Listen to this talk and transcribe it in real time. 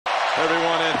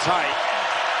Everyone in tight.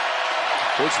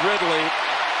 It's Ridley.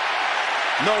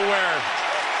 Nowhere.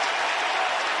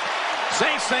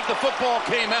 Saints think the football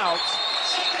came out.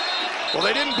 Well,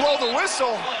 they didn't blow the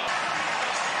whistle.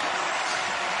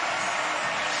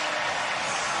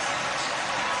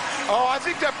 Oh, I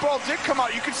think that ball did come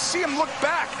out. You could see him look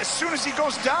back as soon as he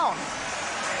goes down.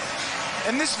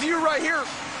 And this view right here,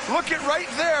 look at right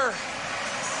there.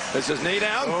 Is his knee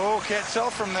down? Oh, can't tell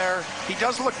from there. He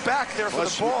does look back there for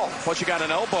the ball. Plus you got an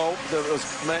elbow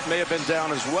that may have been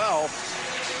down as well.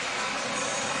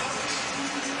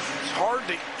 It's hard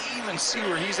to even see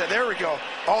where he's at. There we go.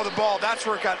 Oh, the ball, that's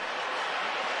where it got.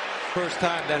 First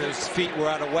time that his feet were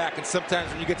out of whack, and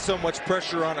sometimes when you get so much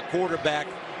pressure on a quarterback,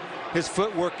 his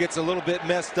footwork gets a little bit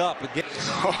messed up again.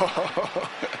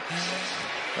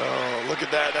 Oh, look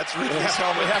at that. That's Ridley's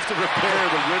helmet. We have to repair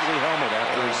the Ridley helmet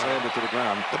after he slammed it to the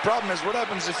ground. The problem is, what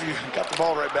happens if you got the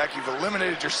ball right back? You've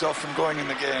eliminated yourself from going in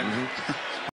the game.